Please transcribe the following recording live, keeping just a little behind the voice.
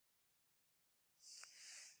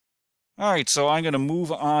All right, so I'm going to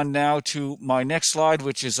move on now to my next slide,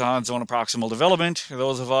 which is on zone of proximal development.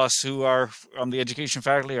 Those of us who are from the education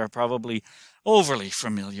faculty are probably overly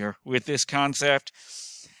familiar with this concept.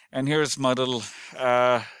 And here's my little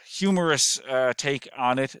humorous take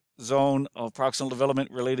on it. Zone of proximal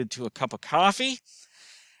development related to a cup of coffee.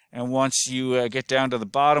 And once you get down to the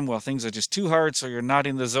bottom, well, things are just too hard, so you're not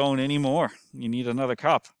in the zone anymore. You need another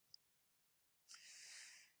cup.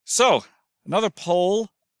 So, another poll,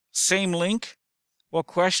 same link. What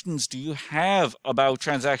questions do you have about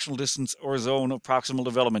transactional distance or zone of proximal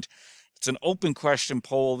development? It's an open question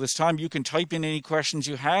poll. This time you can type in any questions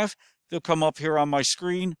you have. They'll come up here on my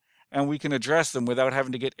screen, and we can address them without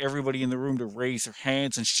having to get everybody in the room to raise their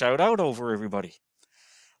hands and shout out over everybody.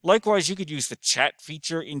 Likewise, you could use the chat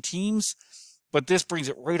feature in Teams, but this brings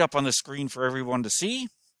it right up on the screen for everyone to see,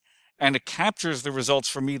 and it captures the results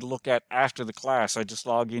for me to look at after the class. I just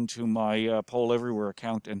log into my Poll Everywhere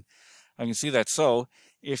account, and I can see that. So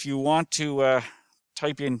if you want to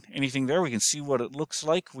type in anything there, we can see what it looks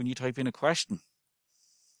like when you type in a question.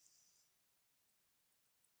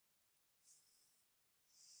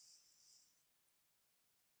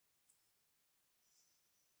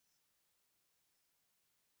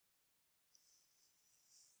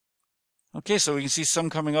 Okay, so we can see some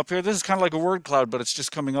coming up here. This is kind of like a word cloud, but it's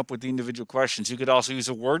just coming up with the individual questions. You could also use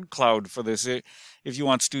a word cloud for this if you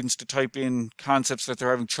want students to type in concepts that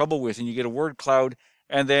they're having trouble with, and you get a word cloud,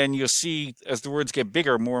 and then you'll see as the words get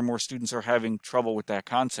bigger, more and more students are having trouble with that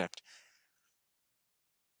concept.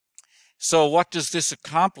 So what does this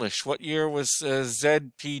accomplish? What year was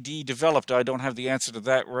ZPD developed? I don't have the answer to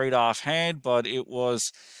that right offhand, but it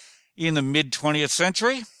was in the mid-20th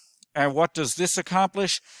century. And what does this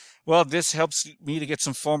accomplish? Well, this helps me to get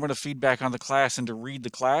some formative feedback on the class and to read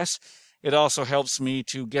the class. It also helps me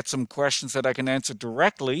to get some questions that I can answer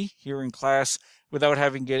directly here in class without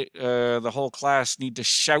having the whole class need to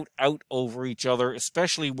shout out over each other,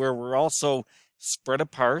 especially where we're also spread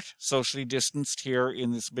apart, socially distanced here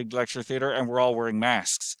in this big lecture theater, and we're all wearing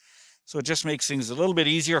masks. So it just makes things a little bit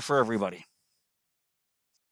easier for everybody.